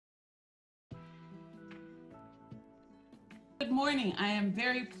Good morning. I am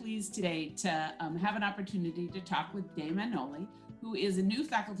very pleased today to have an opportunity to talk with Dayanand Manoli, who is a new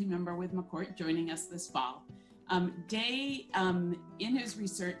faculty member with McCourt joining us this fall. Day, in his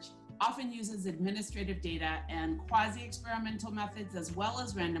research, often uses administrative data and quasi-experimental methods as well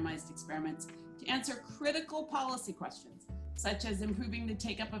as randomized experiments to answer critical policy questions, such as improving the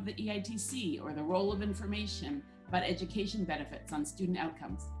take-up of the EITC or the role of information about education benefits on student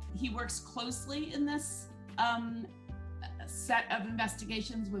outcomes. He works closely in this set of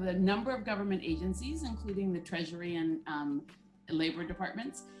investigations with a number of government agencies, including the Treasury and Labor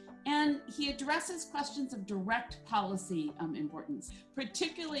departments. And he addresses questions of direct policy importance.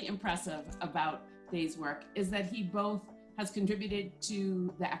 Particularly impressive about Day's work is that he both has contributed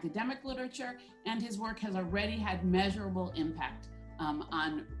to the academic literature and his work has already had measurable impact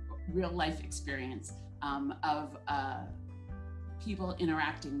on real life experience of people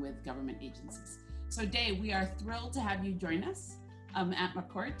interacting with government agencies. So Day, we are thrilled to have you join us at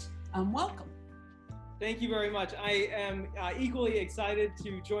McCourt. Welcome. Thank you very much. I am equally excited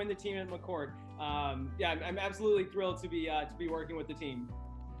to join the team at McCourt. I'm absolutely thrilled to be working with the team.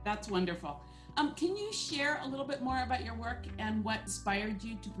 That's wonderful. Can you share a little bit more about your work and what inspired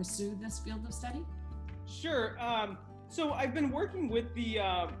you to pursue this field of study? Sure. So I've been working with the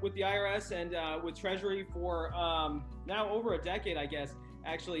IRS and with Treasury for now over a decade, I guess,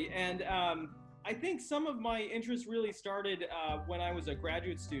 actually. And I think some of my interest really started when I was a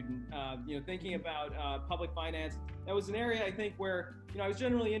graduate student, thinking about public finance. That was an area I think where, I was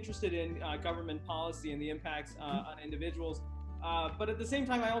generally interested in government policy and the impacts on individuals. But at the same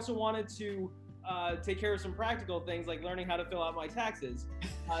time, I also wanted to take care of some practical things like learning how to fill out my taxes.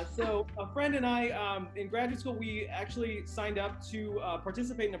 So a friend and I, in graduate school, we actually signed up to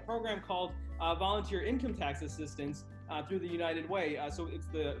participate in a program called Volunteer Income Tax Assistance through the United Way. So it's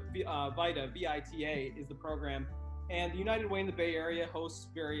the VITA, VITA is the program. And the United Way in the Bay Area hosts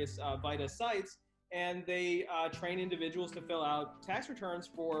various VITA sites, and they train individuals to fill out tax returns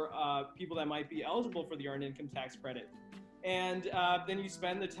for people that might be eligible for the Earned Income Tax Credit. And then you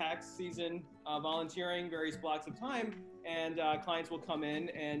spend the tax season volunteering various blocks of time, and clients will come in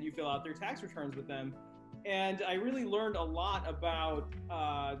and you fill out their tax returns with them. And I really learned a lot about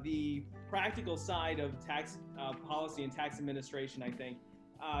the practical side of tax policy and tax administration, I think.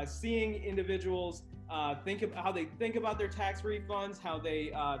 Seeing individuals think of how they think about their tax refunds, how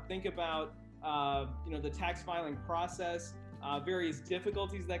they think about the tax filing process, various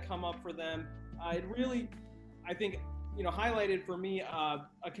difficulties that come up for them. It really, I think, highlighted for me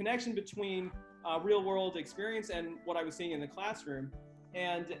a connection between real world experience and what I was seeing in the classroom.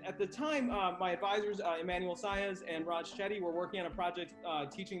 And at the time, my advisors, Emmanuel Saez and Raj Shetty, were working on a project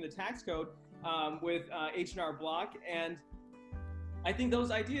teaching the tax code with H&R Block. And I think those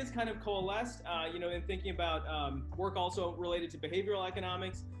ideas kind of coalesced, in thinking about work also related to behavioral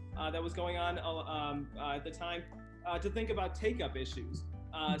economics that was going on at the time, to think about take-up issues.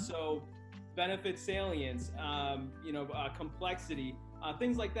 So benefit salience, complexity,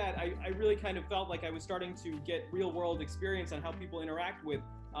 things like that. I really kind of felt like I was starting to get real world experience on how people interact with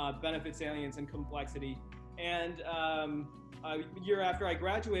benefit salience and complexity. And a year after I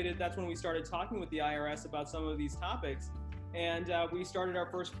graduated, that's when we started talking with the IRS about some of these topics. And we started our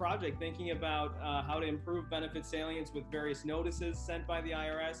first project thinking about how to improve benefit salience with various notices sent by the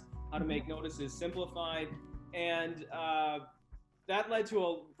IRS, how to make notices simplified. And that led to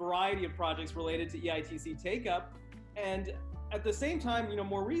a variety of projects related to EITC take-up. And at the same time,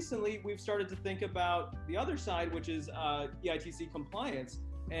 more recently, we've started to think about the other side, which is EITC compliance,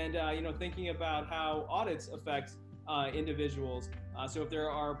 and thinking about how audits affect individuals. So if there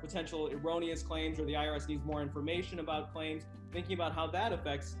are potential erroneous claims or the IRS needs more information about claims, thinking about how that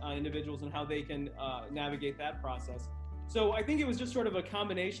affects individuals and how they can navigate that process. So I think it was just sort of a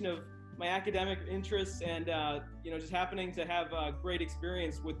combination of my academic interests and just happening to have a great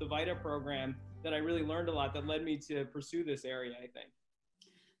experience with the VITA program that I really learned a lot that led me to pursue this area, I think.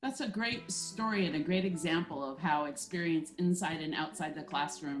 That's a great story and a great example of how experience inside and outside the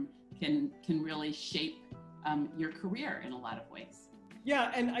classroom can really shape your career in a lot of ways.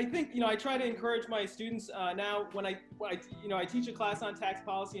 Yeah, and I think I try to encourage my students now when I teach a class on tax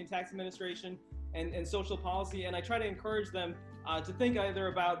policy and tax administration and social policy, and I try to encourage them to think either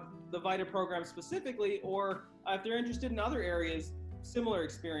about the VITA program specifically, or if they're interested in other areas, similar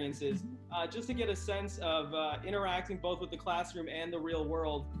experiences, just to get a sense of interacting both with the classroom and the real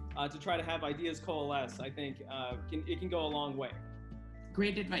world to try to have ideas coalesce. I think it can go a long way.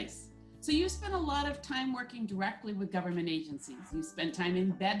 Great advice. So you spent a lot of time working directly with government agencies. You spent time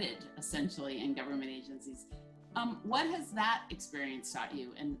embedded, essentially, in government agencies. What has that experience taught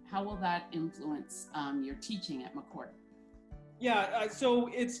you, and how will that influence your teaching at McCourt? Yeah, so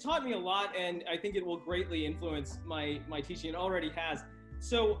it's taught me a lot, and I think it will greatly influence my teaching. It already has.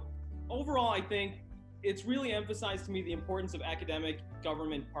 So overall, I think it's really emphasized to me the importance of academic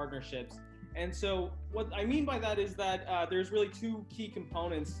government partnerships. And so what I mean by that is that there's really two key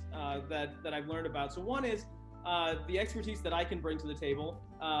components that I've learned about. So one is the expertise that I can bring to the table,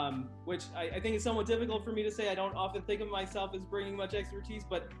 which I think is somewhat difficult for me to say. I don't often think of myself as bringing much expertise,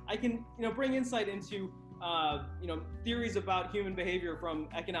 but I can bring insight into theories about human behavior from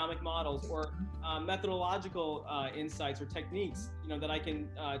economic models, or methodological insights or techniques, that I can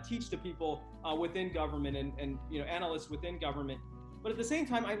teach to people within government, and analysts within government. But at the same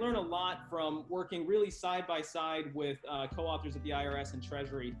time, I learn a lot from working really side by side with co-authors at the IRS and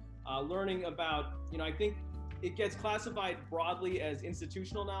Treasury, learning about, I think it gets classified broadly as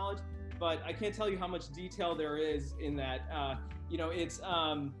institutional knowledge, but I can't tell you how much detail there is in that. It's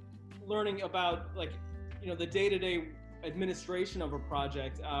learning about, like, the day-to-day administration of a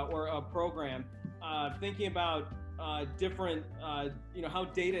project or a program, thinking about different, how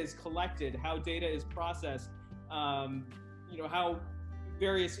data is collected, how data is processed, how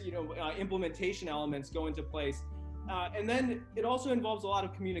various, implementation elements go into place. And then it also involves a lot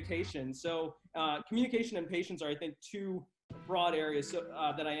of communication. So communication and patience are, I think, two broad areas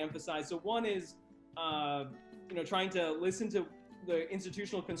that I emphasize. So one is, trying to listen to the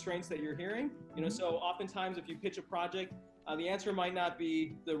institutional constraints that you're hearing. So oftentimes if you pitch a project, the answer might not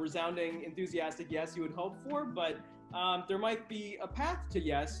be the resounding, enthusiastic yes you would hope for, but there might be a path to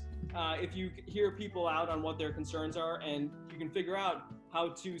yes if you hear people out on what their concerns are, and you can figure out how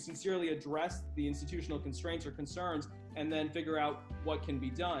to sincerely address the institutional constraints or concerns, and then figure out what can be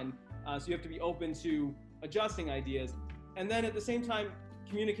done. So you have to be open to adjusting ideas. And then at the same time,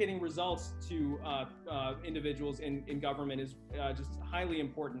 communicating results to individuals in government is just highly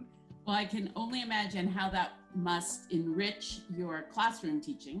important. Well, I can only imagine how that must enrich your classroom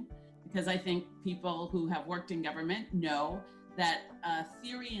teaching, because I think people who have worked in government know that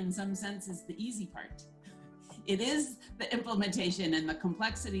theory in some sense is the easy part. It is the implementation and the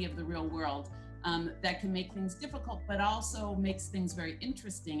complexity of the real world that can make things difficult, but also makes things very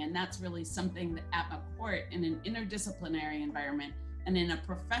interesting. And that's really something that at McCourt, in an interdisciplinary environment and in a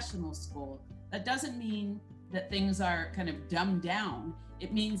professional school, that doesn't mean that things are kind of dumbed down.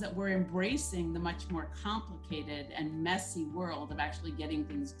 It means that we're embracing the much more complicated and messy world of actually getting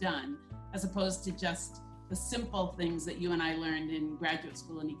things done, as opposed to just the simple things that you and I learned in graduate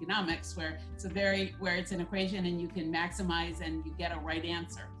school in economics, where it's an equation and you can maximize and you get a right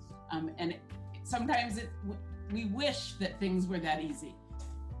answer. Sometimes we wish that things were that easy.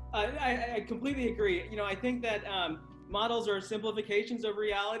 I completely agree. I think that models are simplifications of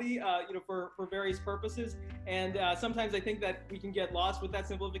reality, for various purposes. And sometimes I think that we can get lost with that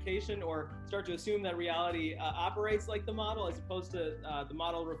simplification, or start to assume that reality operates like the model, as opposed to the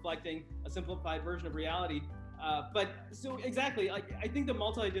model reflecting a simplified version of reality. But so exactly, I think the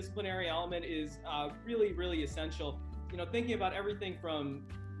multidisciplinary element is really, really essential. Thinking about everything from,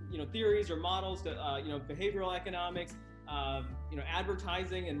 theories or models to, behavioral economics,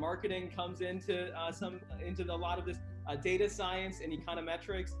 advertising and marketing comes into a lot of this, data science and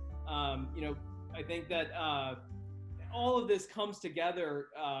econometrics. I think that all of this comes together,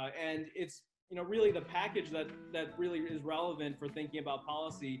 and it's really the package that really is relevant for thinking about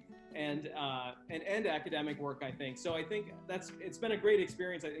policy and academic work, I think. So I think it's been a great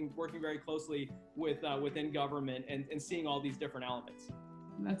experience, I think, working very closely with within government and seeing all these different elements.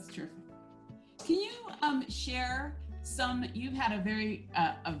 That's terrific. Can you share you've had a very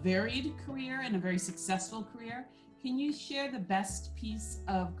varied career and a very successful career. Can you share the best piece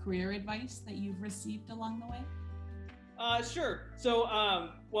of career advice that you've received along the way? Sure. So,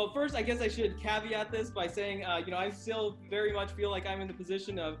 well, first, I guess I should caveat this by saying, I still very much feel like I'm in the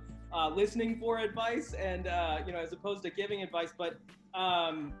position of listening for advice and, as opposed to giving advice. But,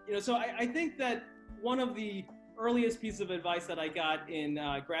 so I think that one of the earliest pieces of advice that I got in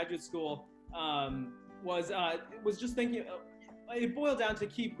graduate school was just thinking, it boiled down to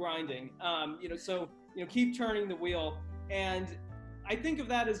keep grinding, keep turning the wheel. And I think of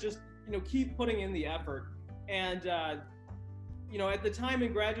that as just, keep putting in the effort. And, at the time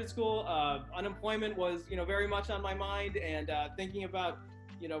in graduate school, unemployment was, very much on my mind, and thinking about,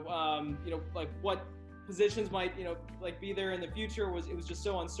 like what positions might, be there in the future it was just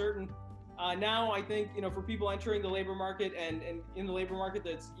so uncertain. Now I think, for people entering the labor market and in the labor market,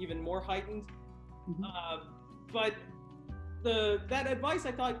 that's even more heightened. Mm-hmm. But that advice,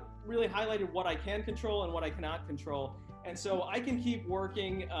 I thought, really highlighted what I can control and what I cannot control. And so I can keep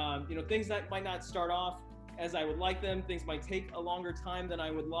working, things that might not start off as I would like them. Things might take a longer time than I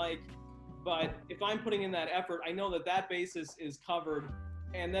would like. But if I'm putting in that effort, I know that that basis is covered.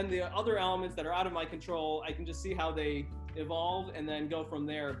 And then the other elements that are out of my control, I can just see how they evolve and then go from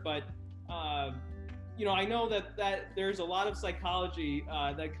there. But, I know that there's a lot of psychology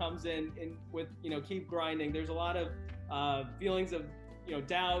that comes in with, keep grinding. There's a lot of feelings of,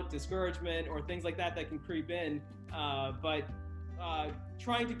 doubt, discouragement, or things like that can creep in. But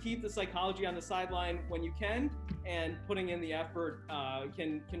trying to keep the psychology on the sideline when you can, and putting in the effort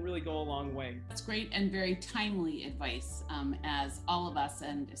can really go a long way. That's great and very timely advice, as all of us,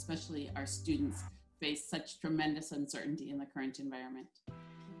 and especially our students, face such tremendous uncertainty in the current environment.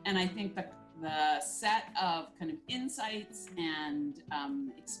 And I think the set of kind of insights and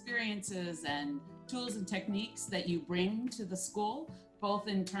experiences and tools and techniques that you bring to the school, both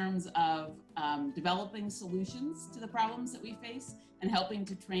in terms of developing solutions to the problems that we face and helping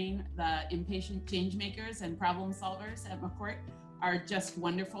to train the impatient change makers and problem solvers at McCourt, are just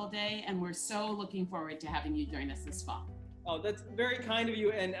wonderful today. And we're so looking forward to having you join us this fall. Oh, that's very kind of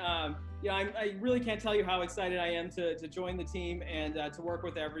you. And I really can't tell you how excited I am to join the team and to work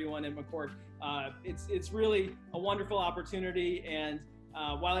with everyone at McCourt. It's really a wonderful opportunity. And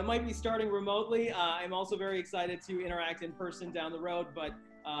while I might be starting remotely, I'm also very excited to interact in person down the road, but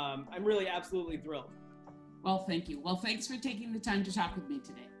I'm really absolutely thrilled. Well, thank you. Well, thanks for taking the time to talk with me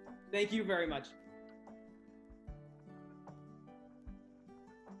today. Thank you very much.